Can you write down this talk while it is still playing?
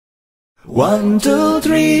One, two,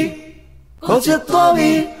 three， 我只多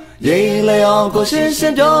米，夜来熬过新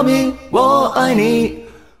鲜表明我爱你。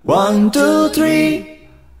One, two, three，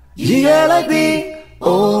 一月来的，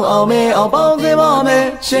哦，熬没熬包给我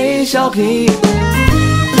们谁小皮？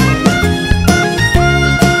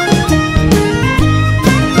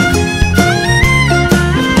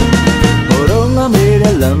我懂我没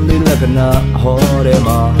得冷的那个那好的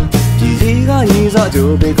嘛，一个一早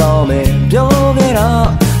就被搞没表给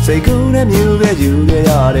他。谁哭的牛的就给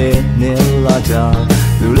呀的你拉家，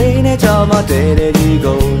努力的家嘛得的一个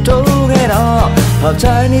都给他，好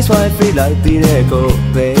在你甩飞来的那个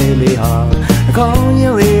被厉害，靠你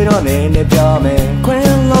为了你的表妹快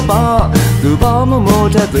乐吧，都把我摸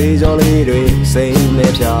着对着里对谁没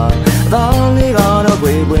骗，当你干了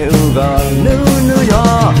会不会有个努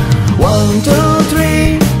呀 ？One two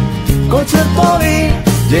three， 我只保你，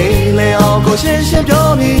夜里熬过新鲜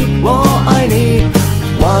表明我爱你。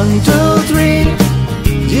One, two, three，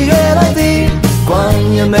 一月来的，关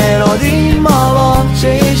于美罗的妈妈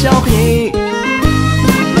谁小皮？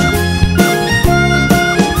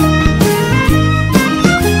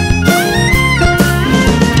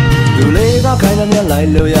努力把开着面来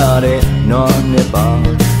留下的暖的吧，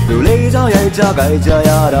努力找一家该家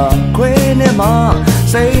呀的亏的嘛，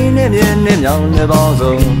谁的面的娘的包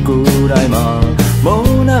走古代嘛。某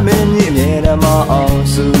那面你面的马奥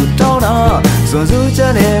苏找那，孙子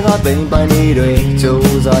家那个北白你对就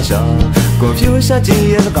咋想？过去下几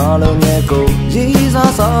夜是干了那个一啥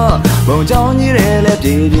啥，梦叫你来来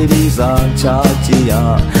比比比啥恰几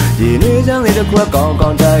呀？一女将你的苦刚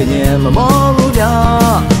刚在眼嘛毛不掉。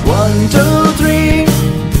One two three，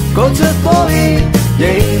 过次多米，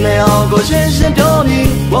夜来熬过新鲜表明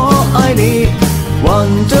我爱你。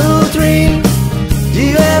One two three，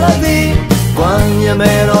 一月来的。关于美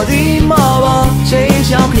罗的妈妈谁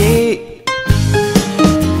小皮？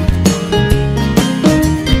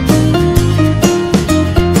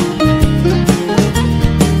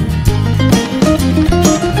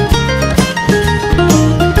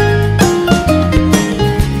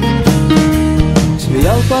只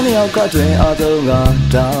要把你要卡对阿斗啊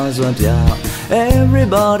打算掉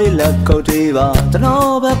 ，Everybody let go 对吧？在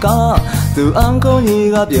老白卡，都安口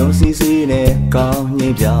你个表示是呢搞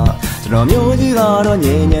你表。让苗子个多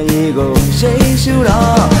年年一个谁修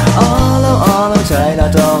啦？阿老才来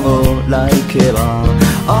找我来开吧。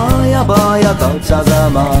哎呀爸呀，搞啥子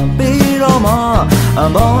嘛？别老嘛，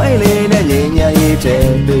俺帮爱来的年年一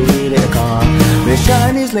天别来看。没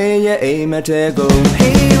看你来也爱没这个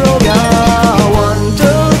hero 呀。One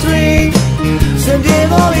two three， 身体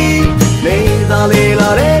好哩，你咋来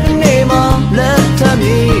了来的你嘛？Let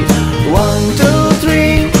me。One two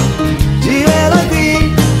three， 几月来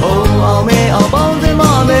的？熬没熬包在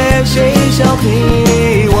妈妹谁小皮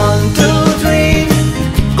 ？One two three，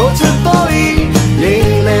 过次多里，夜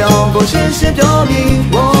里熬过新鲜表明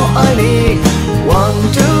我爱你。One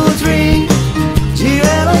two three， 几月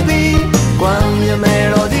来的？关于美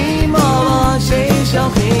罗的妈妈谁小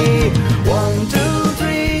皮 ？One two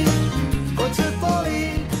three， 过次多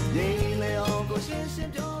里，夜里熬过新鲜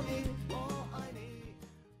表明我爱你。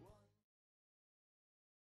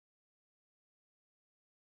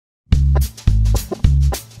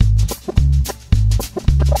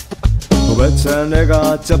我趁那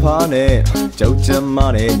个只怕呢，就这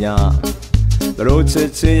么的呀。如此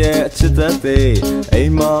也吃得的，哎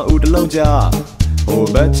妈乌的老家。我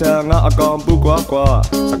趁我阿公不呱呱，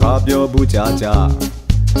啥个表不加加。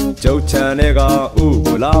就趁那个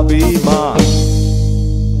乌拉比嘛。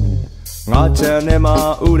我趁那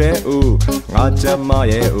嘛乌的乌，我这嘛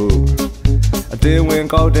也乌。电ဝင်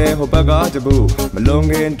ကောက်တဲ့ဟိုဘက်ကတပူမလုံး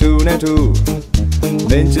ခင်တူနဲ့တူ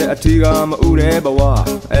မင်းချက်အထီးကမဥတဲ့ဘဝ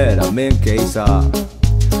အဲ့ဒါမင်းကိစ္စ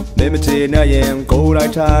မင်းမချေနဲ့ရင်ကိုယ်လို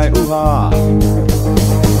က်ထိုင်ဥဟာ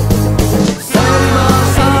ဆိုင်မ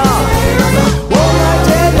စားဝေါ်လိုက်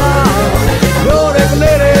တဲ့ပါရိုးတဲ့က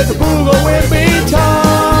လေးတွေတပူကိုဝင်ပြီးချ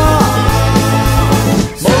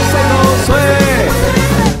မုန်းစိတ်ကိုဆွဲ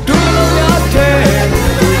ဒူးလုံးရတဲ့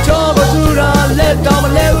သူချောဘသူရာလက်တော်မ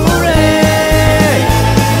လဲဦး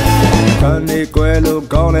ခံနေကွယ်လို့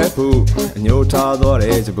ကောင်းတဲ့ဖူအညိုထားသွား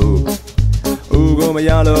တဲ့စပူဦးကိုမရ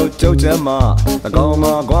လို့ကြုတ်ချက်မှတကောင်မ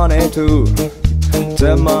ကွာနေသူချ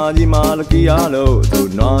က်မကြီးမလကီရလို့သူ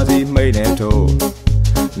နွားစီမိတ်နေထိုး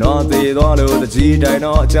နွားသေးသွားလို့တကြီးတိုင်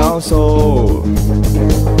တော့အကြောင်းဆို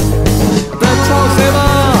သက်60ပါ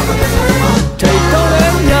ထိတ်တော့လ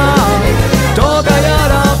ည်းမြာတော့ကြရ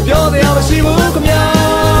တာပြောတရားမရှိဘူးခမညာ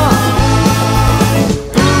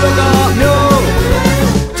သူတို့က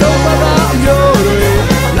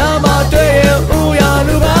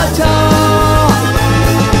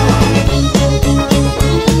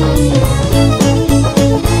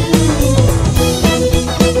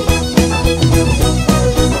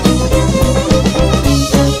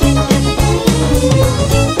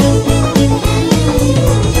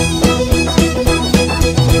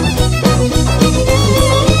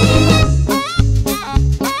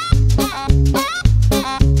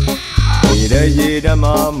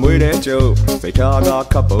တဲ့ကျုပ်ဖိတ်ထားက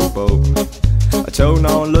ခပ်ပုတ်ပုတ်အချုံ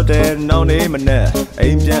အောင်လွတ်တဲ့နောက်နေမနဲ့အိ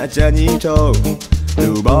မ်ပြန်အကြံကြီးထုတ်လူ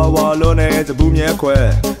ဘာဝါလုံးနဲ့စပူးမြဲခွဲ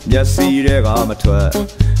မျက်စီတွေကမထွက်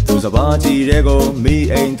သူစပါးကြီးတဲ့ကိုမိ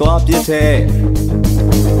အိမ်သွားပြစ်တဲ့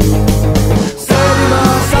စေဒီမာ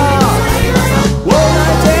စာဝိုးလာ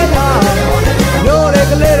တဲ့ဟာညိုတဲ့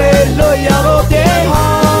ကလေးတွေလွတ်ရဖို့ပြေးဟာ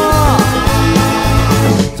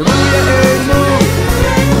စပူးရဲ့အိမ်လူ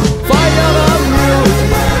fire of you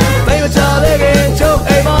သိမချတဲ့ကချုပ်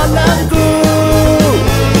အိမ်မှာလမ်းကူ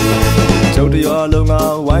ကျုပ်တရွာလုံးက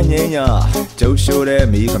ဝိုင်းငိမ့်ရကျုပ်ရှိုးတဲ့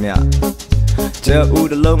မိခမကျဲဦး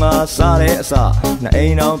တလုံးကစားတဲ့အစနှစ်အိ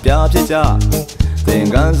မ်အောင်ပြဖြစ်ကြသင်္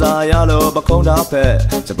ကန်းစာရလို့ပကုံးသားဖက်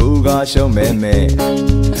စပူကရှုံးမဲမဲ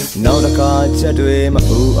နောက်တစ်ခါချက်တွေမ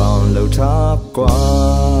ပူအောင်လှုပ်ထားကွာ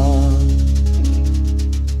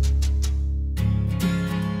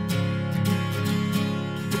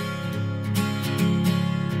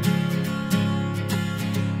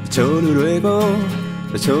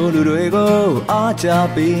ချိုးလူတွေကိုအားကြ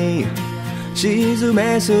ပြီးရှိစုမဲ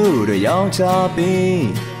စုတွေရောင်းချပြီး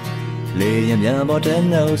လေရင်မြန်ပေါ်တဲ့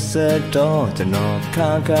နှုတ်ဆက်တော့ကျွန်တော်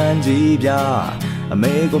ခံကြည့်ပြအ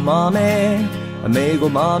မေကိုမ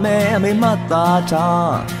သား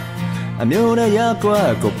ထားအမျိုးနဲ့ရက်ကွ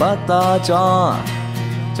က်ကိုပတ်သားချ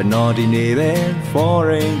ကျွန်တော်ဒီနေ့ပဲ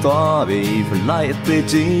foreign သွားပြီး flight အသေး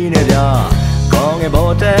ကြီးနဲ့ဗျကောင်းငယ်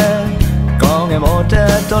ပေါ်တဲ့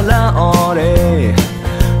တော်လန့်အော်တယ်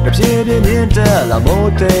တပြေးပြင်းပြင်းတက်လာ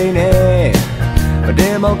မိုးတိန်နဲ့မတ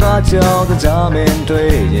င်မောက်ကကြောင်ကြမင်း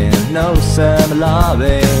တွေ့ရင်နှုတ်ဆက်မလား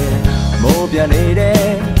ပဲမိုးပြန်နေတ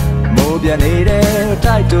ယ်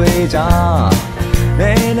တိုက်တွေ့ကြ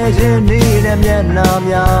နေနေချင်းနေတဲ့မျက်နှာ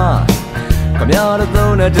များခမရတဲ့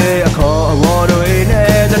သုံးတဲ့အခေါ်အဝေါ်တွေ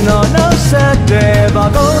နဲ့ကျွန်တော်နှုတ်ဆက်တယ်ဘာ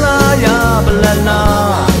ကုန်းလာရပလနာ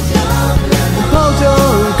ဟောက်ကြ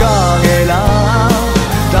ကငယ်လား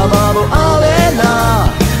ဒါမှမဟုတ်အားပဲလား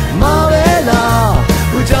မပဲလား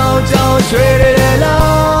ဦးကြောင်ရွှေတယ်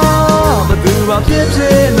လားဘသူမှဖြစ်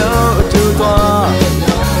လို့အတူသွား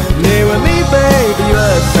နေဝမီ baby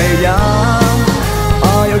ရဲ့ဆေးရ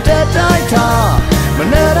အာရုံတက်တိုက်ထားမ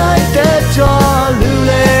နဲ့တိုင်းတက်ချောလူ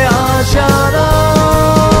လေအားရှာတော့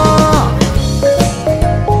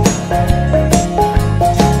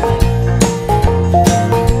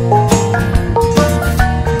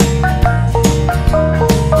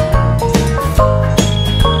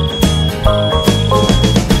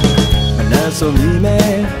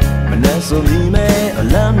မနဲ့ဆိုမိမဲအ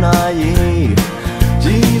လမ်းနိုင်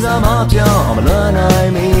ကြီးစားမပြောင်းမလွမ်းနို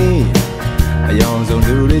င်မီအယောင်ဆုံး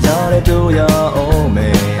သူတွေကြားတဲ့တို့ရအောင်မဲ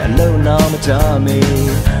အလုံးနောက်မချမီ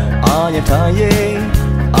အာရထိုင်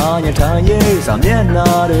ရေးစာမျက်နှာ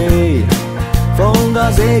တွေဖုန်းက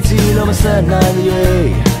စေးကြည့်လို့မဆက်နိုင်၍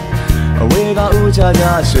အဝေးကဦးချ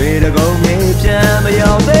ရွှေတကုံမြေပြန်မ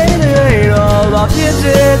ရောက်သေးတယ်တော့ဘာဖြစ်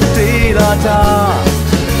တဲ့တိသာထား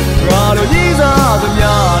ငါတို့ကြီးစားသူ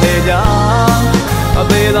များနေကြအ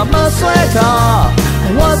သေးသာမဆွဲထား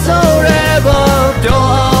ဝါဆိုရဲဘောပြော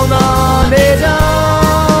အောင်သာနေကြ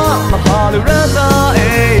မဟာလူရသာအိ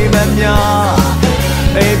မ်မများ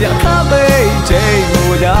အိမ်ပြခပေးချိန်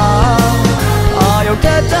ကိုကြအာရုံတ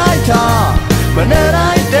က်တိုက်ထားမနဲ့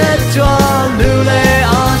တိုင်းတက်ကြွလူလေ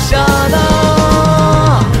အားရှာနာ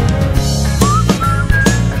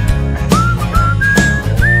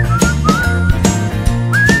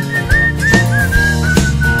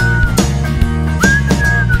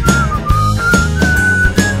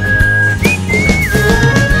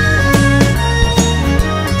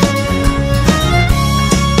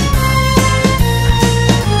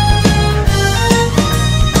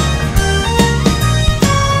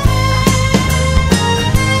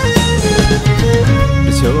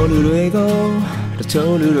တ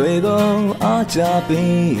ချို့လူတွေကိုအားကြ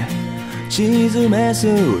ပြီးချီးစုမဲ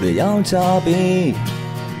စုတွေရောင်းချပြီး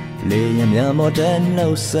လေရင်မြန်မော်တဲ့နှု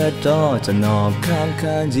တ်ဆက်တော့ကျွန်တော်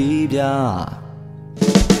ခံကြည့်ပြ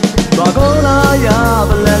ဘာကောလာရ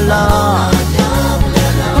ပလလား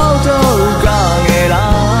ဟောက်တော့ကငယ်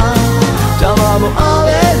လားဒါမှမဟုတ်အား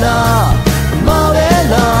ပဲလားမပဲ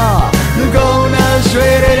လားလူကောင်းနဲ့ရွှေ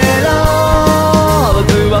တယ်လားဘ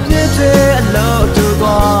သူမှဖြစ်တဲ့အလို့တူ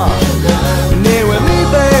သွားနေဝမီ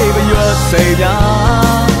baby ရဲ့စိတ်ညာ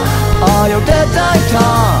အာရုံတက်တိုက်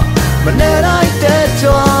ထားမနဲ့တိုင်းတက်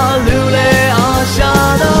ကြွလူလေအားရှာ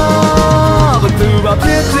တော့ဘသူမှဖြ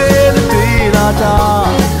စ်တဲ့တိလာတာ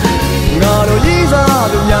ငါတို့ကြီးစား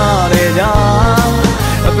သူများနေကြ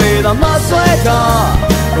အပေသာမဆွဲထား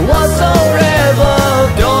ဝါဆိုရဲဘော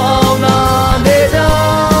ပြောအောင်သာနေကြ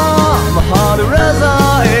မဟာလူရသာ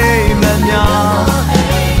အိမ်မများ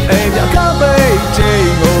အိမ်ပြခပေးချိန်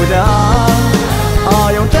ကိုကြအာ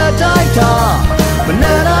ရုံတက်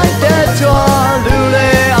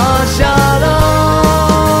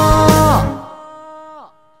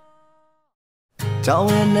ကြောင်း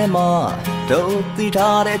ရင်းနဲ့မှတို့သိ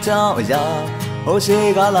ထားတဲ့အကြောင်းအရာဟိုရှိ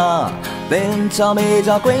ကလာသင်ချောင်းမေး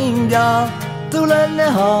ကြကွင်းပြသူလည်း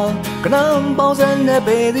နဲ့ဟာကနန်းပေါင်းစံနဲ့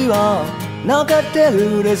ပေသည်ပါနောက်ကတဲ့လူ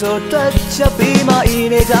တွေဆိုတက်ချက်ပြီးမှအင်း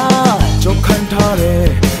နေကြကြုံခံထားတဲ့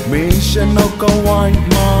မင်းရှင်တော့ကောင်းဝိုင်း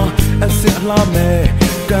မှာအစစ်အလားမဲ့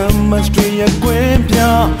ကမ္မစထရီရဲ့ကွင်းပြ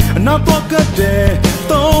အနောက်တော့ကတဲ့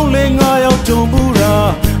3-5ယောက်ကြုံဘူးတာ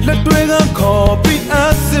လက်တွေကခေါ်ပြီးအ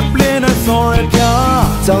စစ်ပလင်းနဲ့ဆော်ရပြ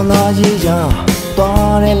ကြောင်သားကြီးရ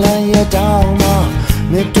သွားတဲ့လမ်းရဲ့တောင်းမှာ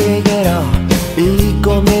မြင်တွေ့ခဲ့တာဒီ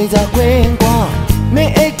ကိုမြေကြကွင်းကွာမ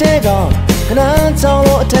င်းအိတ်တဲ့ကခဏချောင်း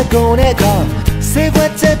လို့အထက်ကုန်တဲ့အခါစေခွ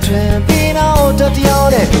က်ချက်ထွင်ပြီးတော့တတရား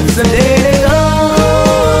တဲ့စနေတွေက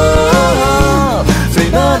စိ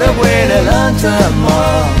တ်သားတဲ့ဝဲတဲ့လမ်းချက်မှာ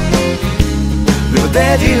လူ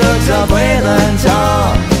တဲ့ကြီးလို့ချပွဲလမ်းချ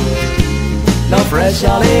နောက် fresh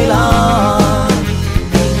လေးလား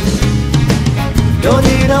တို့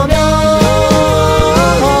ဒီတော့များ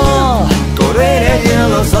ကိုရဲတဲ့ရင်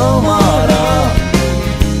လို့ဆုံးမတာ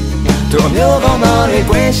တို့မျိုးကောင်းသားတွေ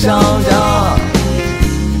ကွင်းရှောင်ကြ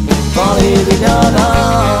ပါလေသူများက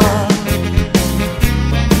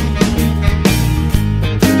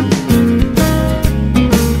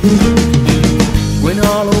ဝင်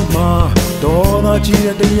လာလို့မှာတော်သာကြည့်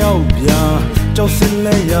တဲ့တယောက်ပြကြောက်စင်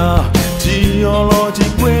လဲရကြည်ရော်ကြ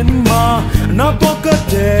ည်ကွင်းမှာနောက်တော့က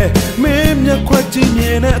တဲ့မင်းမျက်ခွက်ကြည့်မြ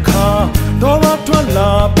င်တဲ့အခါတော်သာထွက်လာ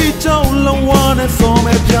ပြီးကြောက်လုံးဝနဲ့စော်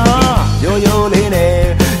မဲ့ပြရိုးရိုးလေးနဲ့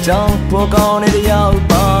ကြောင်ပေါ်ကောင်းတဲ့တယောက်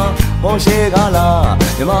ပါဟောရှိကလာ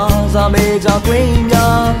မြမစာမေးကြကွင်းပြ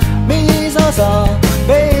မင်းကြီးစားစား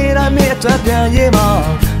ဘေးရမင်းအတွက်ပြန်ရေးမှာ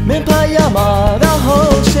မင်းဖတ်ရမှာတော့ဟော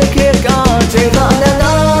ရှိခေကခြေသားနဲ့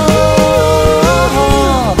လား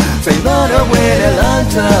စိတ်သားတော့ဝဲတဲ့လမ်း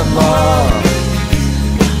ချက်မှာ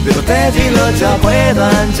ဒီလိုတဲ့ကြီးလို့ချပွဲတ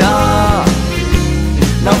န်းချ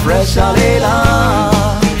နောက် fresh လေး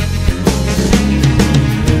လား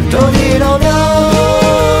တို့ဒီတော့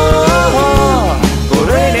များကို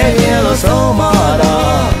ရဲနဲ့ရင်လို့ဆုံးမတာ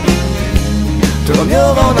တို့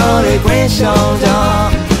မျိုးကောင်းသားတွေကွင်းရှောင်ကြ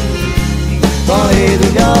ပါလေသူ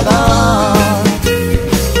များက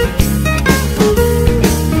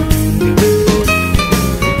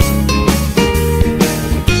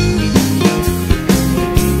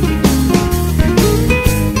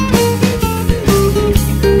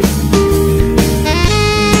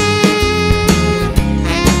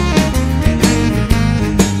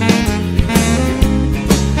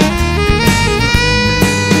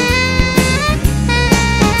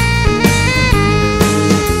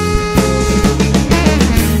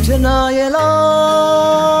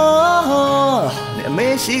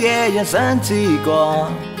ရှိခဲ့ရစမ်းကြည့်ကွာ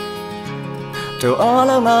တို့အား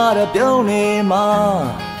လုံးကတော့ပြုံးနေမှာ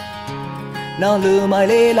နောက်လူမိုင်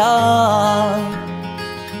လေးလား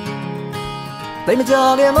တိတ်မကြ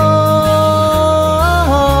ခင်မ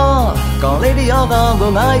ကောင်းလေးတယောက်ကောင်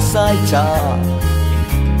ကိုငိုက်ဆိုင်ချ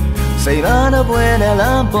စိတ်မနှပွဲနဲ့လ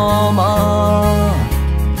မ်းပေါ်မှာ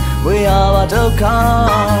ဝေးရပါဒုက္ခ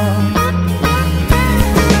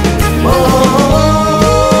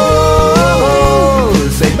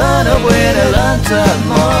စိတ်မနှပွဲနဲ့လမ်းချက်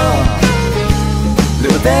မှာ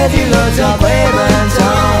လူတဲ့ကြီးလို့ချခွဲလမ်းချ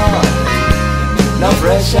နောက်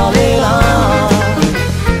fresh လေးလား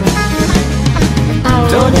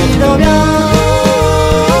တို့ဒီတော့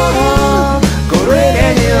များကိုရဲ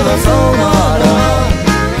နဲ့ညလို့ဆုံးမလား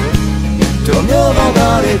တို့မျိုးကောင်း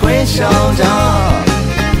သားတွေခွင့်ရှောင်ကြ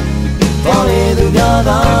ပေါ်လေသူများ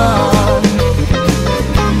က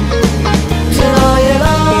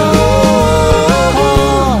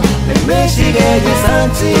ရှိခဲ့ရစ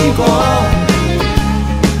မ်းကြည့်ကွာ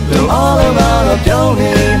လူအားလုံးကတော့ပြုံး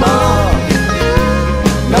နေမှာ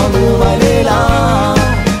နောက်လူမိုင်လေးလား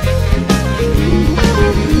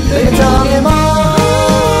တေချာမြေမှာ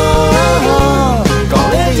ကောင်း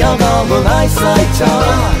လေးရောက်တော့ဘုံအိုက်ဆိုင်ချ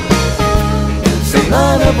စိတ်နာ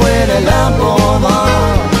တဲ့ပွဲနဲ့လမ်းပေါ်မှာ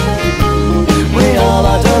ဝေးရ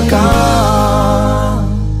ပါတော့က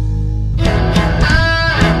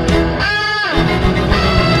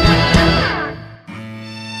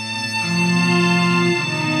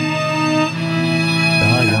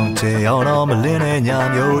ရောက်တော့မလင်းတဲ့ည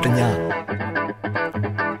မျိုးတည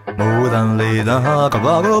မိုးတန်လေတန်ဟာက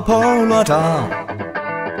ဘာကိုဖုံးလွှတ်တာ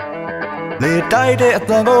လေတိုက်တဲ့အ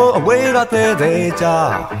တန်ကိုအဝေးကသေးသေးချ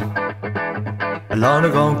အလော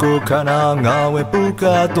င်းကောင်ကိုခန္ဓာငါဝင်ပူက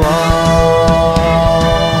သွား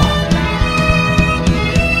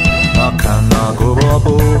ငါခန္ဓာကိုဘော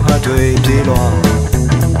ပူဟာတွေပြေးလွား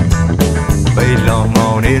ပိတ်လောင်မော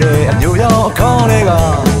င်နေတဲ့အမျိုးရောက်အခေါင်းတွေက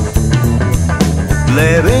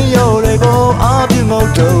လေပင်ရိုးတွေကိုအပြည့်ငု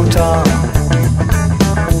တ်တုံထား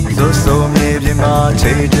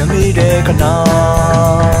ချိန်တမိတဲ့ခဏ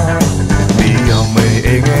ဒီအောင်မေး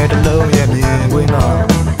အိမ်ငယ်တစ်လုံးရဲ့မြင်ကွင်းကငါ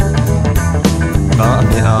အ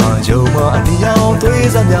မြင်ယုံမအတရားသွေး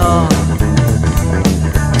စားများ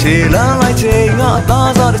ခြေလမ်းလိုက်ချိန်ငါအ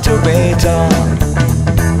သားစားတစ်ချုပ်ပဲချ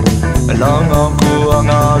အလောင်းကောင်းကို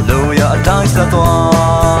ငါလုံးရအတိုင်းဆက်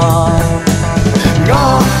သွားငါ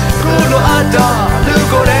ကိုလိုအပ်တာလူ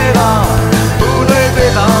ကိုယ်တည်းကဘူးလေး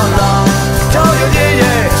သေးတာလားကြောက်ရွံ့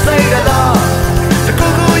ရဲ့စိတ်ရလားတကူ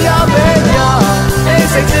ကူရပဲညာအိတ်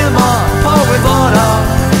စိတ်ချင်းမှာဖောက်ဝင်သွားတာ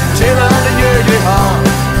ခြေလမ်းတစ်ရွေ့ရွေ့ဟာ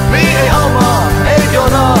မိအိမ်အောင်မှာအိမ်ကျော်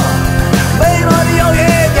သားမိမတယောက်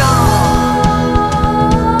ရဲ့ညာ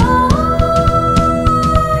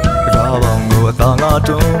ရာပေါင်းကိုအသာငါ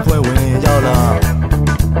တွန်းဖွဲဝင်ရောက်လာ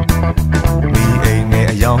မိအိမ်နဲ့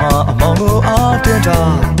အယောင်ဟာအမောင်ကိုအားတင်တာ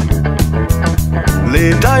လေ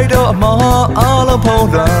တိုက်တော့အမောင်အားလုံးဖုံး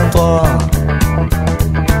လွှမ်းသွား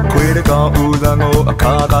ခွေးတကောင်ဦးစံကိုအ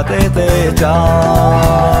ခါကတဲတဲချာ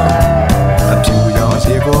အဖြူရောင်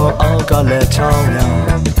ရေကိုအောက်ကလက်ချောင်းများ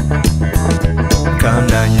ကမ်း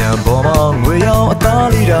တန်ရံပေါ်မှာငွေရောင်အသား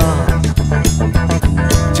လီတာ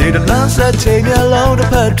ခြေတလန်းဆက်ချိန်မျက်လုံးတစ်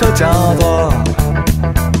ဖက်ထွက်ကြသွား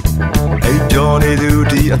အိပ်ပျော်နေသူ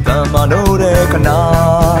ဒီအတန်မှလို့တဲ့ခဏငါ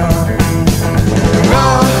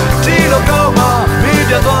ဒီလိုကောင်းမှမိ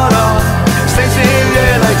ပြသွားတာစိတ်ဆင်းရဲ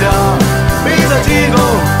လိုက်တာမိစကြီး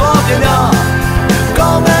ကိုသွားပြညာကော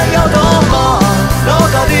င်းမဲ့ရောက်တော့မှလော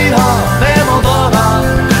ကကြီးဟာလဲမောင်းသွားတာ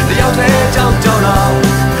တယောက်တည်းကြောက်ကြောက်လာ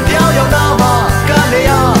တယောက်ရောက်တော့မှကနေ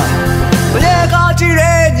ရဘယ်ကကြည့်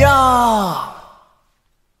ရဲညာ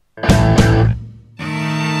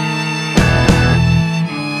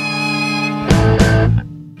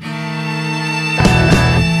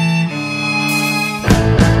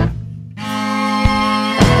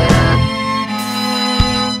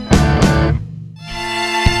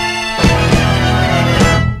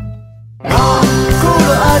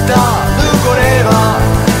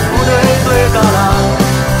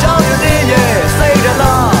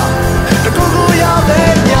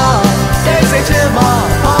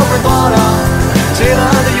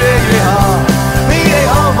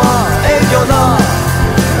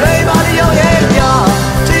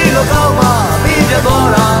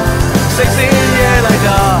စိတ်ဆင်းရဲလိုက်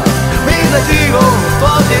တာမိစကြီးကို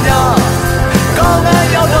သွားပြညာကောင်းတဲ့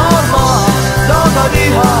ရောက်တော့မှလောက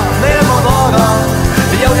ကြီးဟာလဲမော်တော့တာ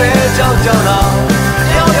တယောက်တည်းကြောက်ကြောက်လာတ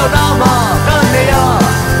ယောက်ရောက်တော့မှကနေရ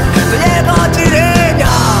တရေကကြည့်ရဲ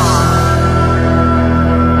ညာ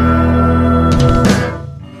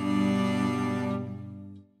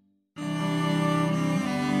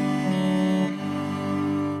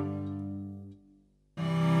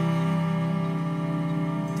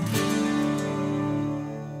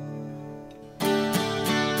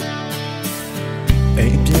အိ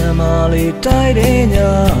မ်ပြန်မလေးတိုက်တဲ့ည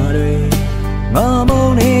တွေငါမု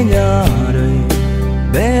န်းနေညတွေ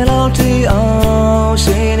ဘယ်လောက်ထိအောင်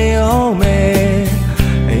ရှိနေအောင်မဲ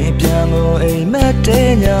အိမ်ပြန်ကိုအိမ်မက်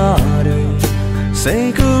တဲ့ညတွေစိတ်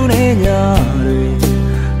ကူးနေညတွေ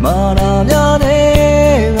မာနာများနေ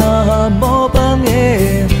ငါမောပန်းငယ်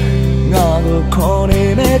ငါကိုခေါ်နေ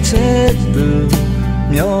မဲ့ချစ်သူ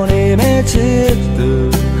မျောနေမဲ့ချစ်သူ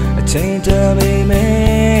အချိန်တည်းမိမဲ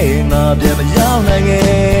ငါပြန်မရောက်နိုင်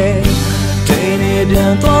ခဲ့ချိန်နေပြ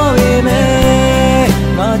န်သွားပြီမဲ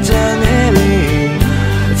ငါချမ်းနေပြီ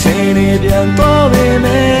အချိန်နေပြန်သွားပြီ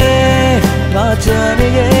မဲငါချမ်းနေ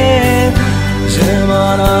ရဲ့ရင်မ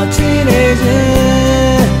နာချီနေခြ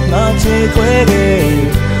င်းငါချီခွဲခဲ့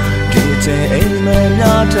ဒီချိန်အိမ်မ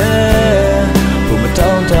များတဲ့ဘုမ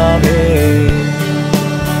တောင်းတာပဲ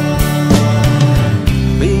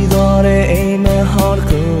ပြီးသွားတဲ့အိမ်မဟောင်းတစ်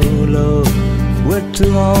ခုလုံးဝတ်တူ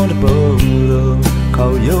အောင်တပုံလုံး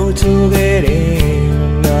ခေါ်ရုပ်ချိုးခဲ့တဲ့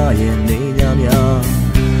ငါရဲ့နေညများ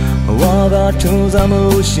ဘဝကထုံးစံမှု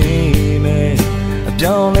ရှိမယ်အ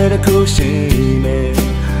ပြောင်းလဲတစ်ခုရှိမယ်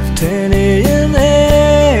ထင်နေရင်လ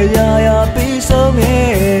ည်းရာရာပြီးဆုံး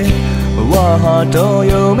ရဲ့ဘဝဟာတော့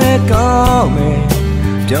ယုံမဲ့ကောင်းမယ်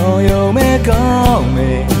ပြောင်းယုံမဲ့ကောင်းမ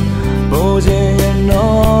ယ်ဘိုးချင်းရင်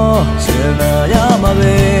တော့စဉ်းစားရမှာ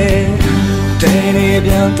ပဲချိန်နေ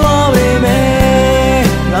ပြန်သွားပြီမယ်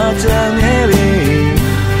ငါချမ်းနေပြီ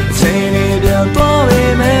ချိန်နေပြန်သွားပြီ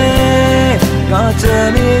မယ်ငါချ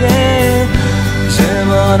မ်းနေတယ်ရှင်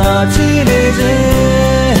မနာချီနေခြ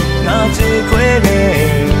င်းငါချီခွဲတ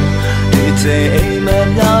ယ်ဒီချိန်အိမ်မ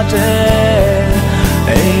များတဲ့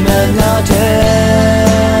အိမ်မများ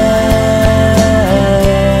တဲ့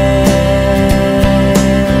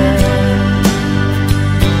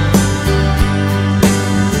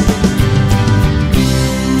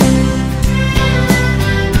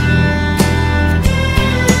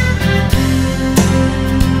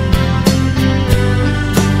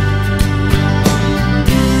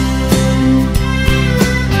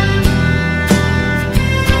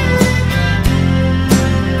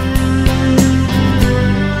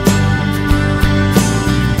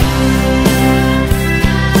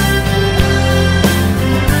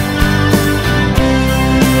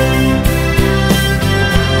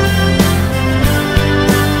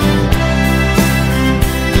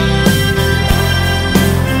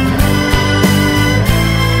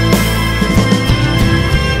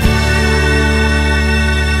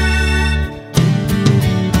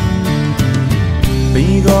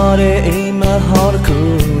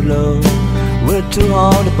to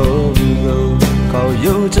all the boat call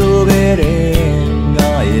you to get in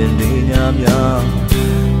Yamya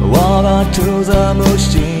Waga to the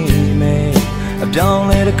mushi me a down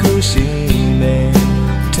let a cushy me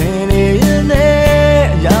Tiny in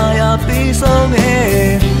there ya piece of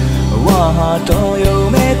me Waha to you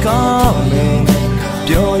make on me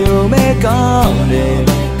Do you make on me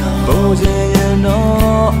Boje you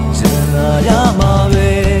know Jina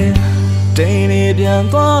Yamabe Tiny Bian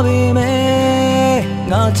Bobby me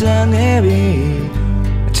Not an heavy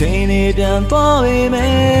Tiny Bian Bobby me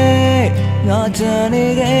Not an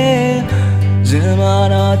again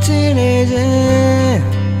Jimana teenage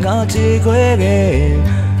Not a quick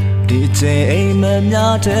DJ Amen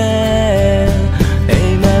Yate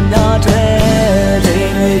Amen Yate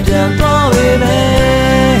Tiny Bian Bobby me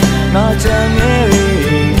Not an heavy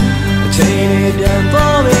Tiny Bian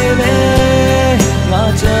Bobby me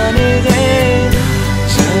Not an again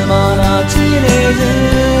Jimana teenage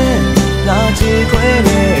Not a quick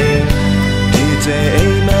DJ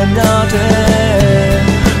Amen Yate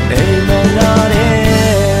Amen Yate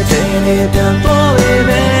Tiny Bian Bobby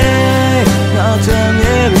me Not an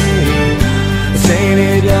heavy Tiny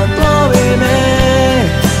Bian Bobby me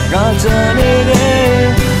Not an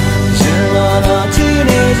again Jimana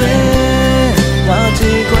teenage Not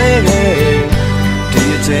a quick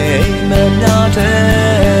DJ Amen Yate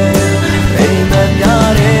Amen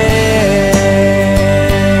Yate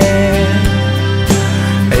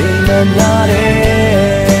Amen Yate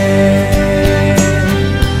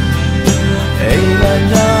Amen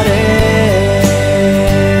Yate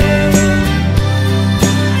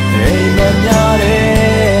Amen Yate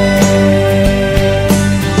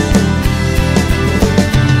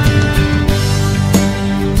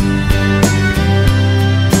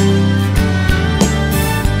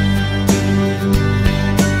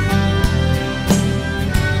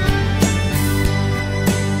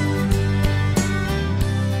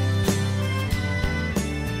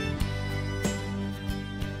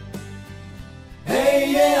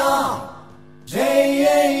Hey yeah, hey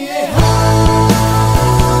yeah,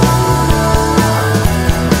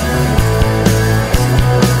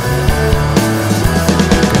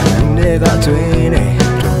 Nega twine,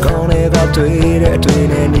 go nega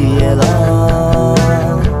twine niela.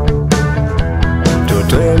 To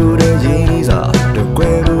twelu de jiza, to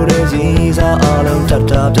kwelu de jiza, alam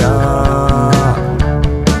tatabja.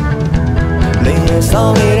 Liye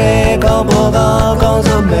sawi Kaboga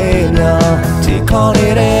Gonzo Mania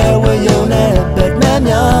Tikonire with your net bed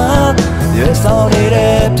mania Yes only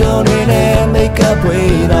Johnny make up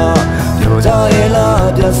with your Jaila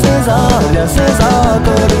just says I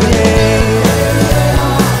go to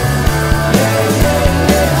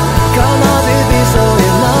Come on it be so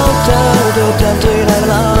in love to temptate and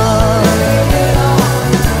love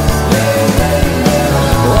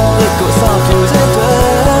Oh it goes out to the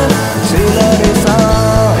see that it's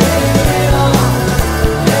all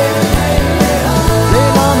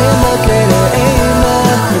Live on in the kid,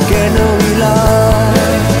 amen Get no love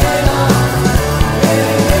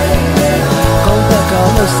Come back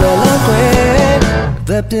on the solar quick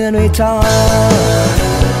Left in return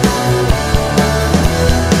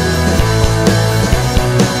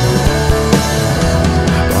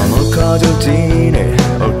I'm a cardutine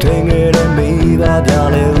Oh, take it and be that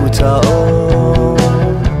Yale Uta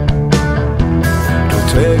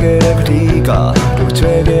Twege kritika, tu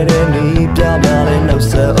twege ni piamale no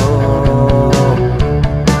se o.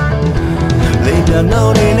 Libya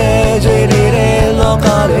no ne jiri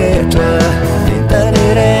lokale twe,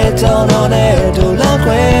 interne tono ne tu la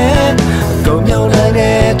kwe. Komyo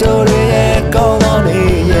ne tu ye kono ni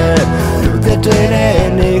ye, tu te ne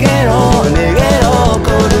nigero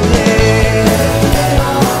ko tu ye.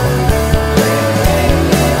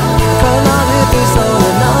 Kono ni piso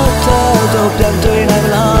na to pian tu na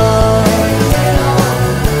la.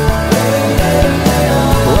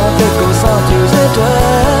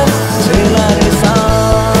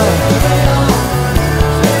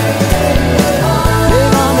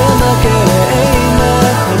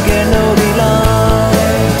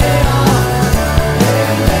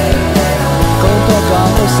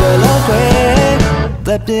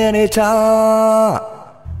 Anytime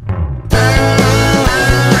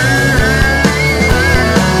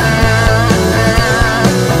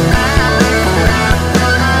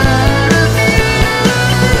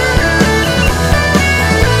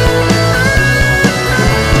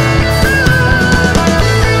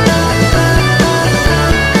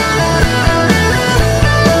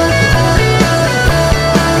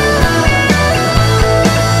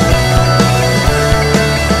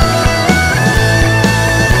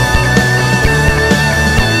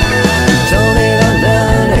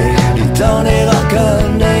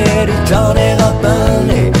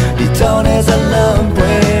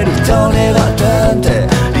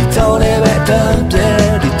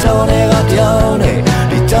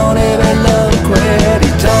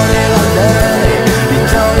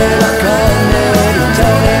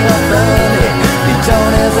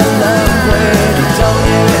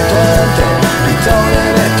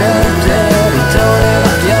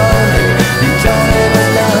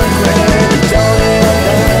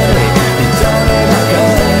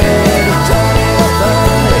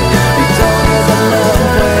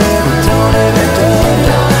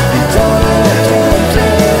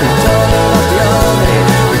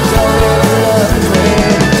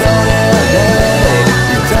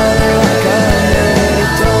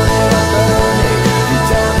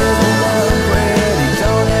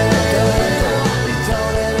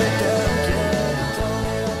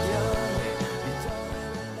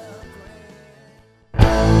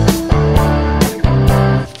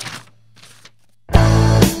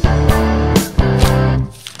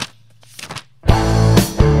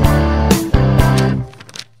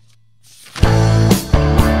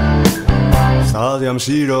စရာမ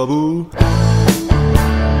ရှိတော့ဘူး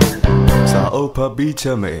စာအုပ်ဖတ်ပြီးချ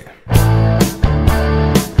က်မယ်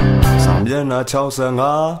စာမျက်နှာ65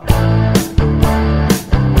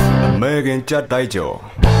အမေခင်ကြက်တိုက်ကျော်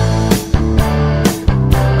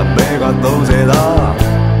အမေက30သာ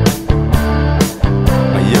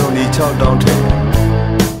မယုံဒီ6တောင်းထဲ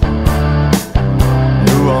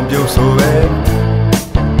လူအောင်ပြုတ်ဆိုပဲ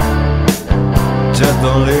ချက်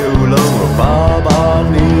တော်လေးဦးလုံးကိုပါပါ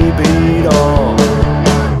နေပြီးတော့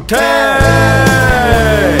ထဲ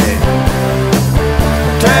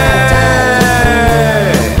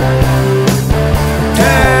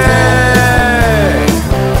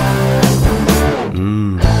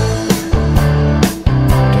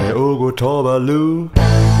ထောပါလူ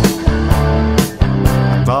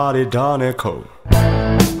သားရဓာနဲ့ခုံ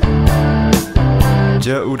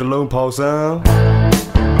ကျဲဦးတလုံးဖောက်ဆန်း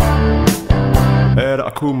အဲ့ဒါ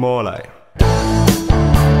အခုမောလိုက်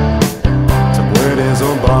စပွဲတဲ့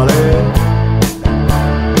ဆုံးပါလေ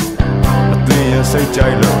အသိရစိတ်ကြို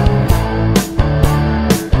က်လို့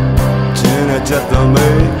ချင်းနဲ့ချက်တော်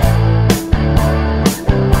မေး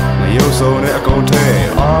မယုံဆုံးနဲ့အကုန်ထဲ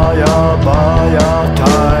အာရပါရ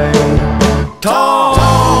ထိုင်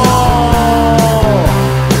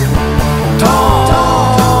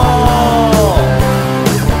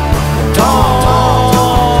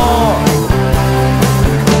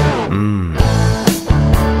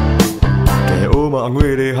ငွေ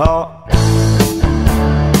တွေဟာ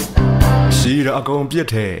ရှိရအကုန်ပြစ်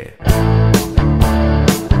တယ်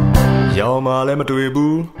ရောင်မှလည်းမတွေ့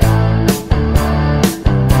ဘူး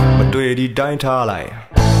မတွေ့ဒီတိုင်းထားလိုက်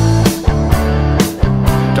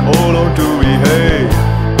တအိုးလုံးတူပြီဟေး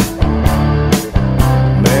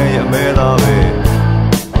မဲရမဲသားပဲ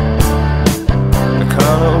အခါ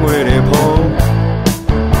လုံးငွေတွေဖုံး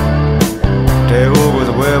တဲဟိုကို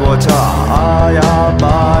စပွဲပေါ်ချအာရ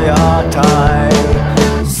ပါရထိုင်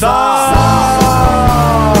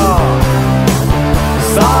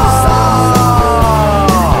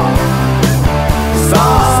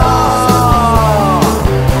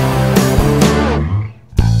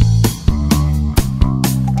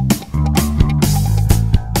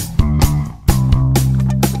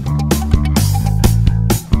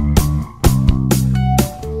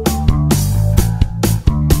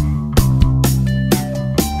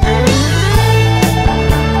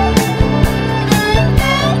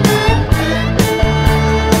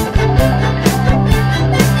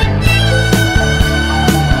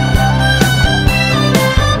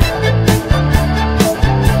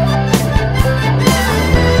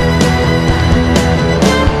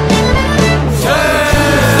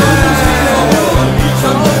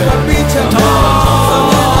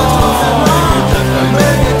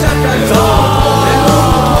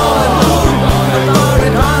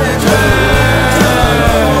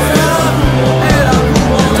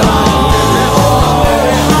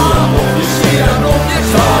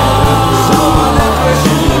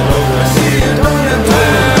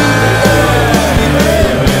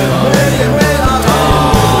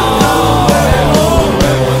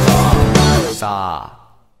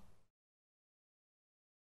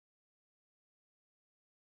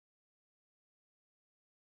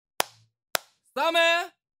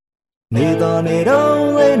နေတော်နေတော့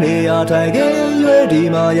လေးနေရထိုင်ခင်ရွေးဒီ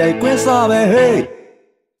မှာရိုက်ကွင်းစားပဲဟေး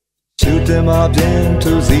ချူတင်မှာပြင်း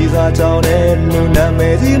သူစီစားကြောင်းနဲ့လူနာမ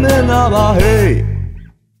ည်ကြီးမင်းသားပါဟေး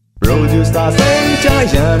Producer စိတ်ချ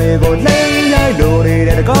ရန်တွေကိုလှိမ့်ရိုက်လို့နေ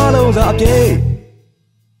တဲ့တကားလုံးစားအပြေ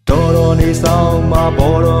တော်တော်နေဆောင်မှာ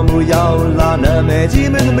ပေါ်တော်မူရောက်လာနာမည်ကြီး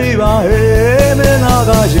မင်းသမီးပါဟေးမင်းသား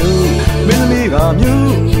ကယူမင်းသမီးကမြူ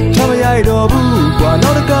ချမရိုက်တော့ဘူးကွာ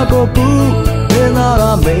နောက်တကကိုပူမင်းသားက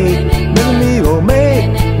မေးမင်းသမီးကိုမေး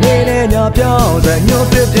နေတဲ့ညပြောင်းစညို့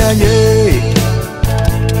ပြပြန်ရေး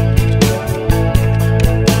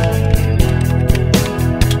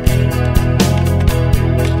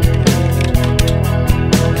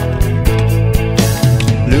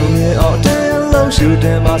လူမြင်အောင်တင်းလုံးရှူတ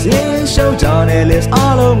င်မှာစင်းရှုပ်ကြတဲ့ list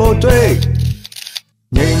အားလုံးကိုတွေ့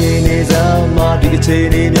ငိမ့်ငိမ့်နေစမ်းမှာဒီအချိန်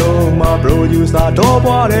လေးမျိုးမှာ producer တော့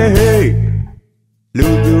ပွားတယ်ဟေးလူ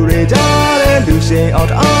ပြူတွေကြားတဲ့လူရှင်အောင်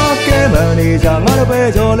တအားကဲမန်နေကြငါတို့ပဲ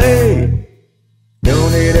ကြော်လေးညုံ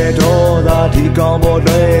နေတဲ့ဒေါသဒီကောင်ပေါ်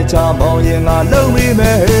တွေချမောင်းရင်ငါလုံးမိမ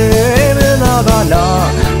ယ်ဟေးမင်းသားကလာ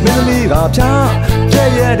မင်းသမီးကဖြားပြ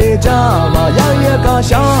ည့်ရတဲ့ကြမှာရရက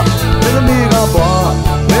ရှာမင်းသမီးကပွား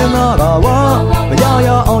မင်းသားကဝါမရရ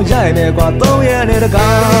အောင်ရိုက်နေကွာ3ရက်နဲ့တ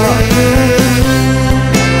ကား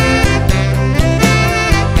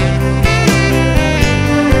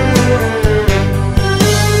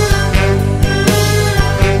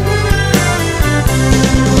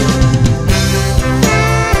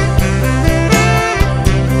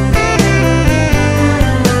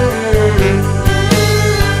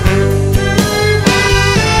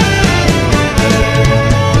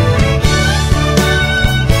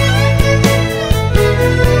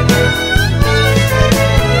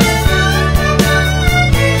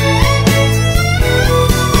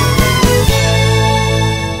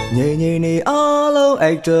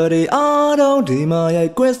actor တွေအားလုံးဒီမှာရို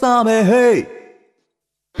က်ကွင်းစားမယ် hey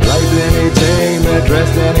light တွေနေချိန်မဲ့ dress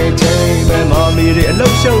တွေနေချိန်မဲ့မမီတွေအလု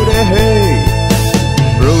ပ်ရှုပ်တယ် hey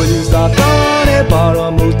producer တားတဲ့ပါ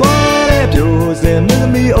တော်မူသွားတဲ့ပြိုစင်မင်း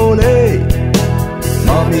သမီးအိုလေးမ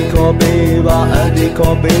မီခေါ်ပေးပါအန်တီ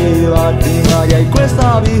ခေါ်ပေးပါဒီမှာရိုက်ကွင်း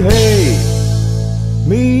စားပြီ hey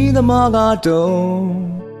မိသမားကတုံး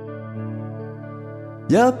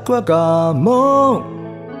ရက်ကွက်ကမုံ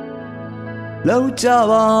လောက်ကြ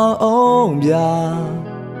ပါအောင်ဗျာ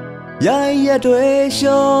ရိုက်ရက်တွေ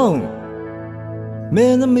ရှုံးမ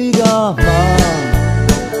င်းသမီးကမှ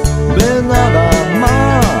ဘယ်နာကမှ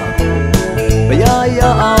ဘရရ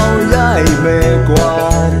အောင်ရိုက်မယ်ကွာ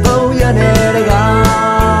သုံးရတဲ့တကား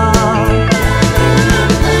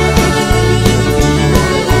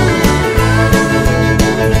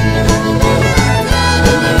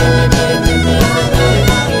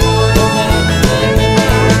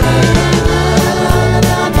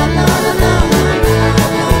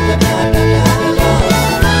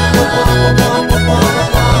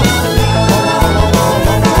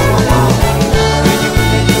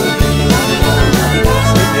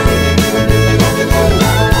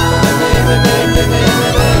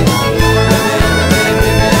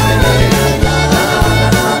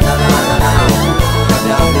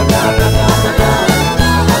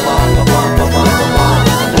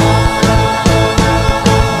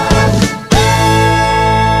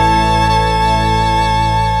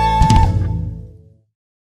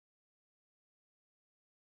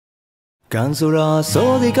ကန်ဆိုတာ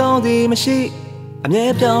စိုးဒီကောင်းဒီမရှိအမြဲ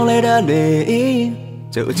ပြောင်းလဲတတ်လေ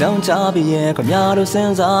ကျုပ်အကြောင်းချပြီးရင်ခင်ဗျားတို့စ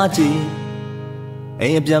ဉ်းစားကြည့်အိ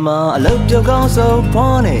မ်အပြန်မှာအလုပ်ပြုတ်ကောင်းဆုံးဖော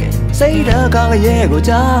င်းနေစိတ်ဓာတ်ကောင်းရဲ့ကို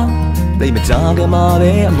ကြောက်သိမကြခင်မှာ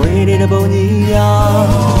ပဲအမွေတွေတပုံကြီးရ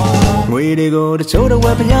ငွေတွေကိုတချို့တော့ဝ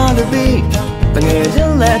ယ်ဖျားလို့ပြီးတငယ်ချ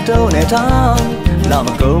င်းလက်တုံးနဲ့ထောင်းနောက်မ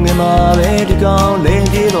ကုန်ခင်မှာပဲဒီကောင်းလင်း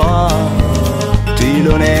ပြေးသွားဒီ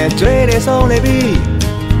လိုနဲ့ကျွေးတွေဆုံးနေပြီး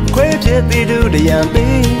ခွေးဖြစ်သည်သူတရံ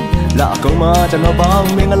ပြီးလာကုန်မှာကျွန်တော်ပေါင်း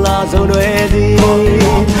မင်္ဂလာဆုံးတွေသည်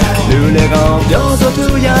လူလည်းကောင်းပြောဆိုသူ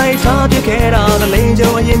ရိုက်ထားပြခဲ့တာတလင်း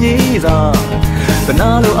ကျုံအရင်ကြီးသာတနာ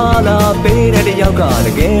လိုအားလာပေးတဲ့တယောက်ကတ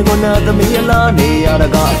ကယ်ကိုနာသမီးအလားနေရတ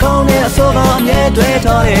ကအကောင်းနဲ့အစောကအမြဲတွေ့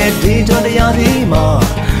ထားတဲ့ဒီထွန်းတရားဒီမှာ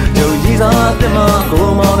ကျုပ်ကြီးစားတဲ့မှာကို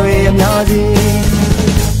မောင်တွေအများကြီး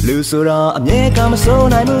လူဆိုတာအမြဲကမစိုး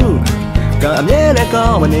နိုင်ဘူးကအမြဲလည်းကော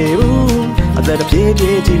င်းမနေဘူးအသက်တစ်ပြေး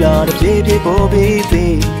ပြေးကြည်လာတစ်ပြေးပြေးပေါ်ပြီးသ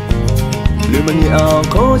ည်လူမမြင်အောင်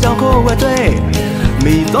ခိုးကြောင်ခိုးဝဲတဲ့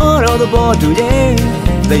မိတော်တော်သဘောတူရဲ့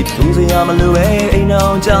သိပ်သူစရာမလိုပဲအိမ်အော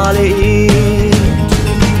င်ကြလေ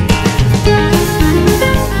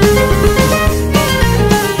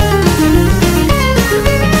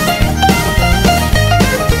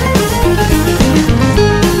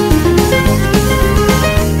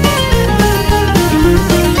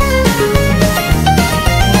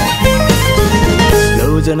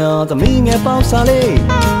ကျွန်တော်သမီးငယ်ပေါင်းစားလေး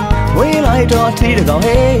ဝေးလိုက်တော့ထီးတကောင်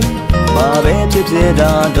ဟေးဘာပဲဖြစ်ဖြစ်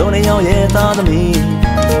တာဒုံနေရောက်ရဲ့သားသမီး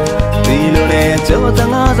ဒီလိုနဲ့ကျုပ်တ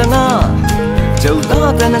ငါစငါကျုပ်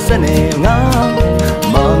သားတဲ့20နဲ့ငါ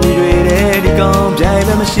မမီတွေတဲ့ဒီကောင်ပြိုင်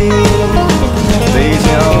ပဲမရှိသေ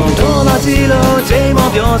ချောင်းတော်လာကြည့်လို့ချိန်မ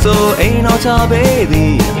ပြောဆိုအိမ်တော်ချပေးသ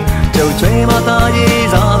ည်ကျုပ်ချွေးမသားရေး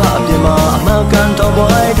စားကအပြင်မှာအမှန်ကန်တော့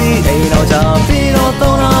ပွားသည်အိမ်တော်ချပြီးတော့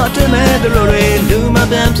တော့အတွင်းမဲ့တို့တွေလူမ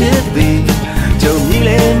ပန်းဖြစ်သည်ကျုံကြီး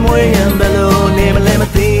လေးမွေးရင်ဘယ်လိုနေမလဲမ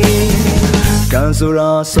သိကန်ဆို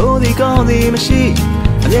တာစိုးဒီကောင်းသည်မရှိ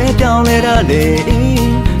အမြဲပြောင်းလဲတတ်လေ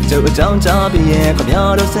ကျုပ်အကြောင်းချပြီးရင်ခင်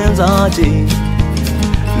ဗျားတို့စဉ်းစားကြည့်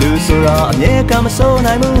လူဆိုတာအမြဲကမစိုး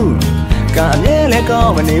နိုင်ဘူးကအမြဲလည်းကော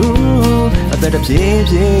င်းမနေဘူးအသက်တစ်ပြေး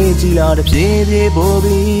ပြေးကြည်လာတစ်ပြေးပြေးပို့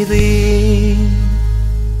ပြီးသည်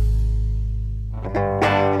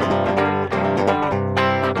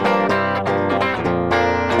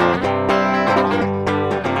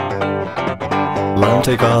လမ်း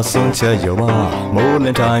ထိပ်ကဆုံးချက်ရုံမှာမိုးလ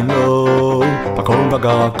င်းတိုင်းလို့ပကုံးဘက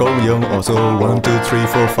ကုန်းယုံအောင်ဆို1 2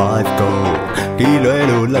 3 4 5 go ဒီလွဲ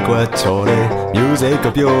လို့လက်ကွက်ချော်တယ် music က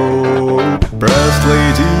ပြိုး Presley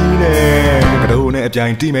ကြီးနဲ့ကတိုးနဲ့အပြို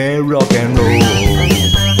င်တီးမယ် rock and roll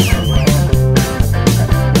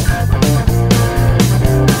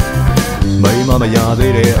မိမမရ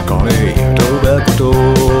သေးတဲ့အကောင်လေးတို့ဘက်က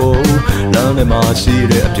တို့လမ်းထဲမှာရှိ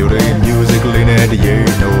တဲ့အပြိုလေး music လေးနဲ့တရေ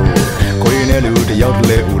နိုးခွေးနဲ့လူတယောက်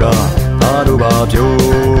တည်းဦးတာသားတို့ပါပြိုး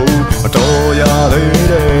မတော်ရသေး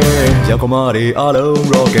တဲ့ရောက်ကမတွေအားလုံး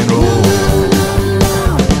rock and roll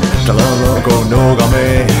တလားလုံးကိုနိုးကမဲ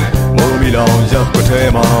မိုးမီလောင်ရပ်ပထဲ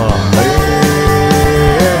မှာ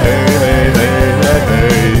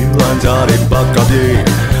လမ်းကြားတွေဘက်ကပြေ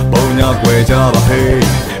ပုံညာကွယ်ကြပါဟ hey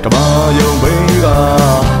Tamayo Vega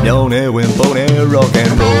Yone Wimpone rock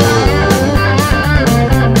and roll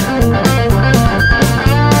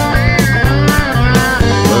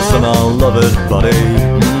Listen, I love it, buddy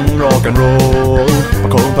Rock and roll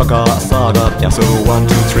Makopaka saga Yasu 1,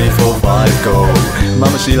 2, 3, 4, 5 go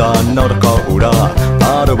Mama Sheila no the Kaura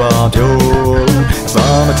Adoba Pyo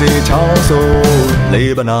Samati Chao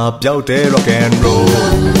Liban up Yote rock and roll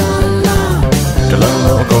The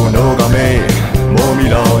love go no game Momi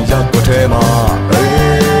long Yakotema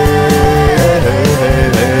Hey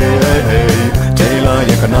Taylor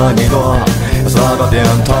Yakanani Doa Saga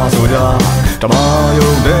Dian Tasuja Tamayo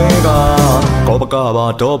Vega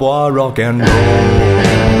Copacabana Toboa rock and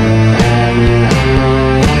roll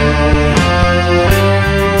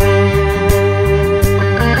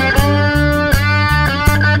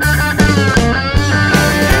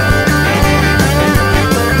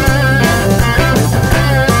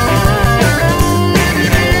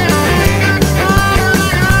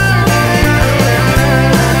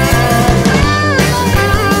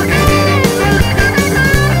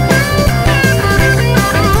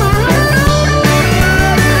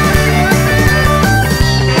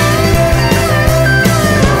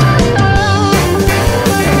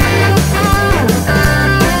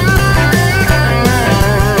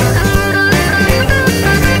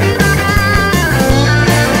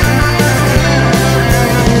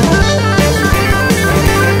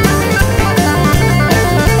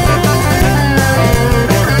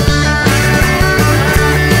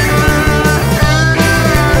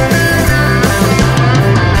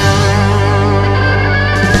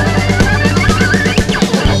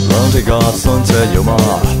God sunset yo ma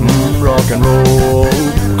rock and roll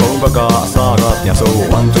Copacabana saga so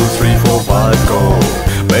 1, 2, 3, 4, 5 go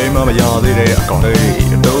Bay mama ya de account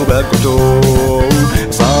do back go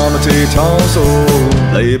Samati Chao so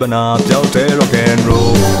Liban up Yote rock and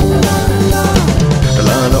roll The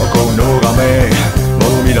land of go no game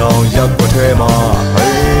Momi long Yakotema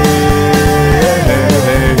Hey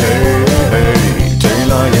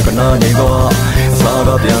Taylor Yakanani Doa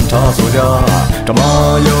Saga Dian Tasuja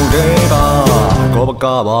Tamayo Vega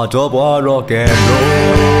Copacabana Toboa rock and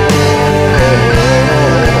roll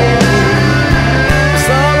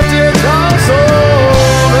Samati Chao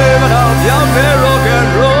Liban up Yote rock and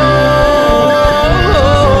roll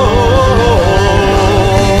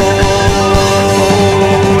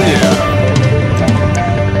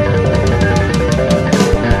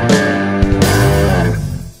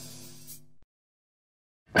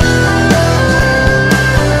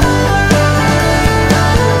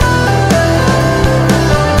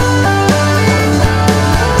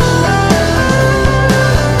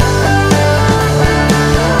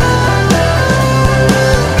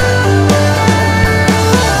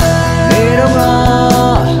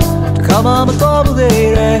Mama told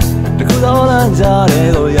me the good old and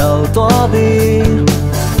jolly go out to be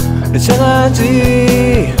the challenge.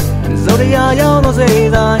 So the young no say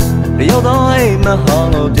that the old aim a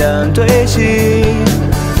hollow down to a she.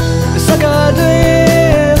 The second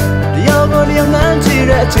the young man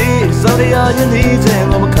cheated, so the young needs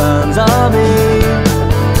him of a kanzami.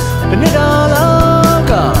 The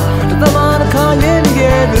Nidalaka, the man can't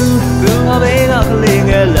get who have a clean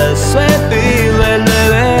a sweaty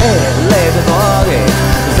the foggy,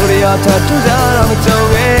 so the tattoos out on the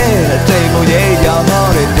toe, table, yeah,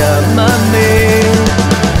 morning, money.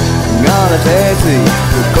 Got a taxi,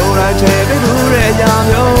 go right take it to red young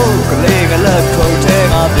yo, colleague, a love coat,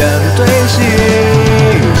 take up the Tracy.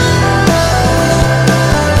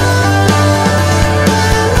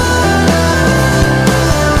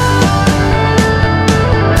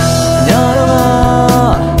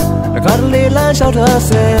 I got a little shout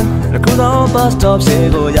herself. The cool old bus stop say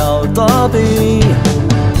go out to be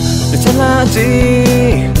the challenge.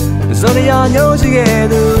 The Zonia knows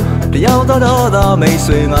together. The outdoor the may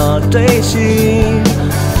swing on Tracy.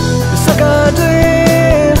 The sucker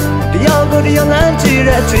dream. The outdoor the land tea.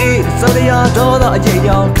 So the outdoor the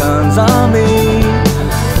young comes on me.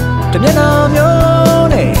 The Vietnam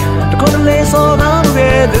yone. The cold lace on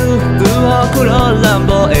together. Do a cool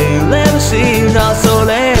lambo a never seen not so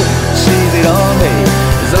late. She's it on me.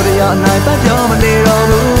 So the young night that you're my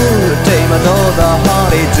little take my daughter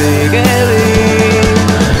Holly together.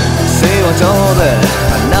 Say what's all that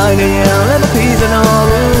at 9 a.m. let me peace and all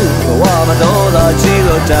while my daughter she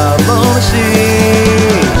looked down on the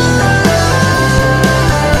sheet.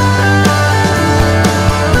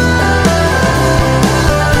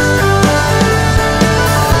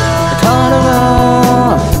 The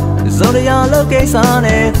carnival is only your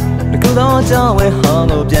location. The good old John will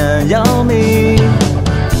hung up and yummy.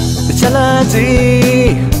 The challenge,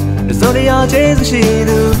 the Zodia Jesus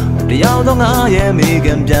shidu the yao nga ye mi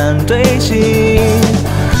gan jan tui shi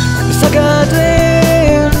Sakate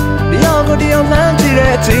the yao go the yao lan chi de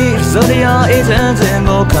chi Zodia is and zen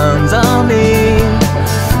go comes on me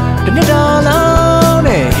The nida lao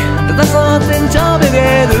ne the something job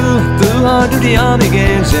again do how do the army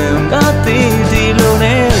game sim got the lo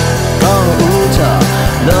ne Kong ucha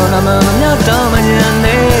lo na ma nya ta ma yan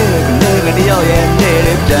ne ne the yao ye ne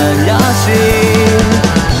le dan ya shi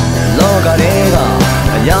Loga dega,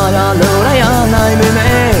 ya ya lo la ya nai me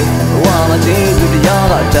me, wa ma ji tu the ya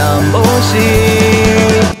ga dam bo shi.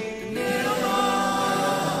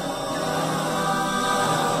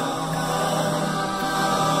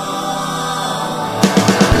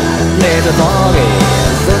 Le the dog,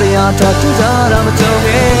 so the ya ta tu za ra ma to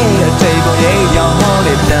ge, tai bo ye ya ho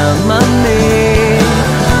le dam man ni.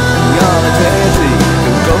 Ya ma te ti,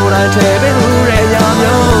 tu go lai te be hu re ya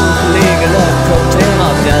myo, le ga la ko te ma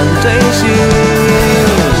pian te shi.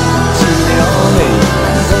 Chi ne o le,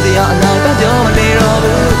 so the ya na ka jo ma le ro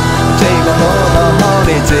bu, tai bo ho la ho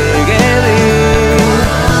le te ge li.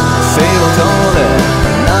 Say bo to le,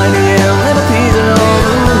 nai ni ye le ma pi zo ro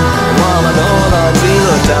bu, wa ma do la ji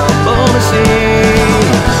lo down bo ma shi.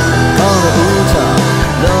 Kong le u cha,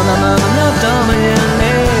 lo na ma na ta ma yan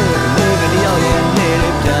le, le ga li yao ye ne le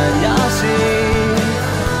pian ya shi.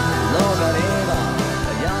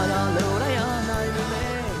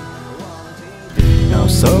 Now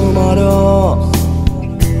so maro,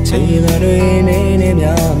 chei na rui ne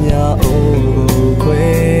mya mya o kwe.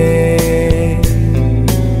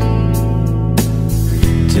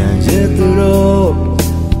 Chan je tu ro,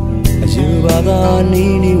 ayu ba da ni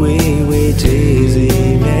we chei si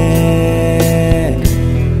me.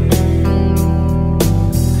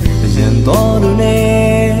 Yen to du ne,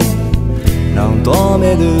 nang to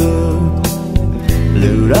me du,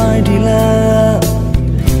 lu rai di la.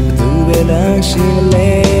 Lan shi le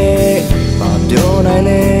ma pyo nai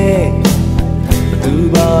le tu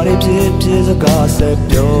ba ri phit phit saka set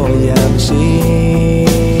pyo yan shi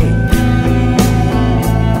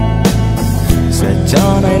set cha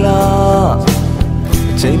nai la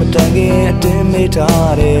chai ma tan ge atin me tha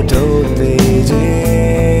de do te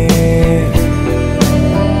chin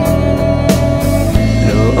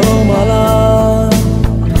lo o ma la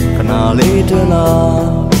kana le tu la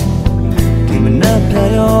ki ma na pha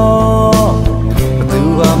yo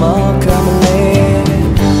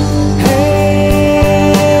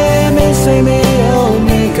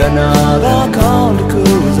Naga count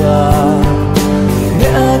kuza me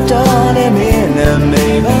atane me na me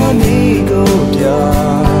ba mi go pya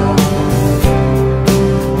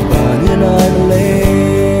ba ni na le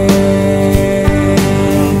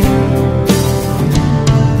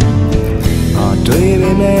a doi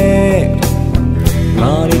me me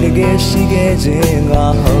ma ni ne ge shi ge jin ga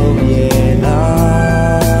ho ye na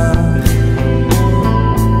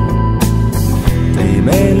dei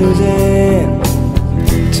me lu jin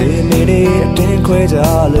Say me de atin khwe ja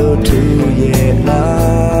lo tu ye la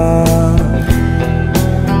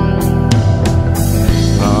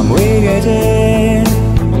Ma mwe ge jin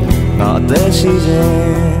Ma de shi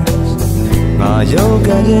jin Ma yo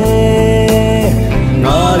ga jin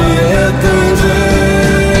Ma ri ye tu jin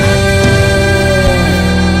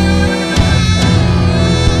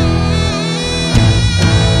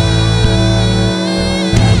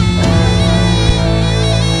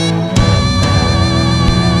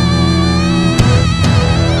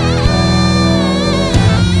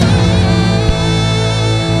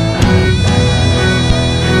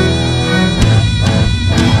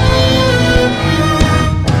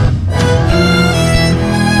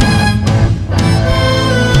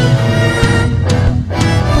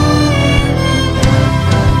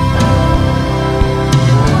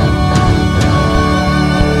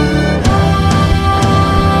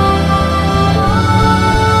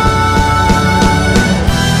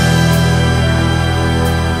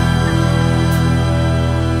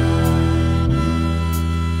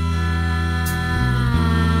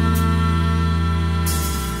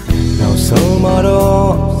So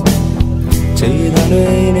maro, chei na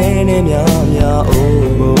rui ne mya mya o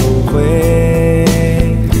kwe.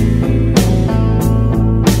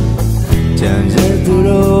 Chan je tu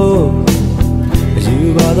ro,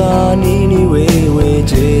 ayu ba da ni we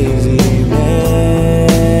chei si me.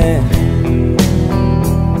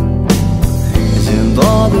 Yen to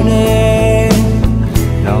du ne,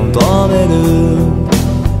 nang to me du,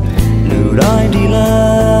 lu rai di la.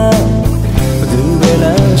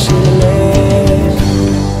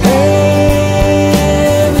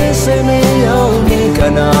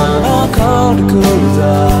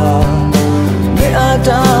 Kuza me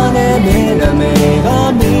atane me na me ga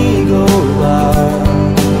mi go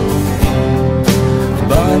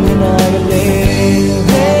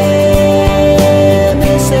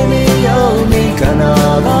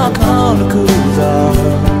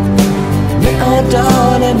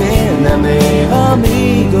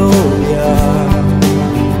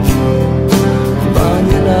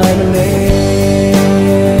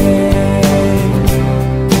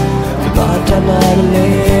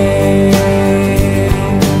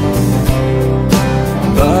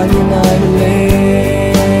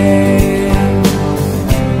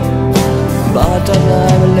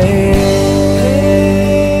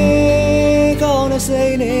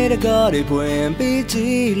ကြ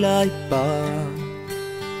ည့်လိုက်ပါ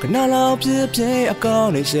ခဏလောက်ဖြစ်ဖြစ်အကော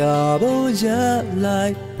င်းနေရှာဖို့ရလို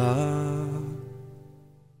က်ပါ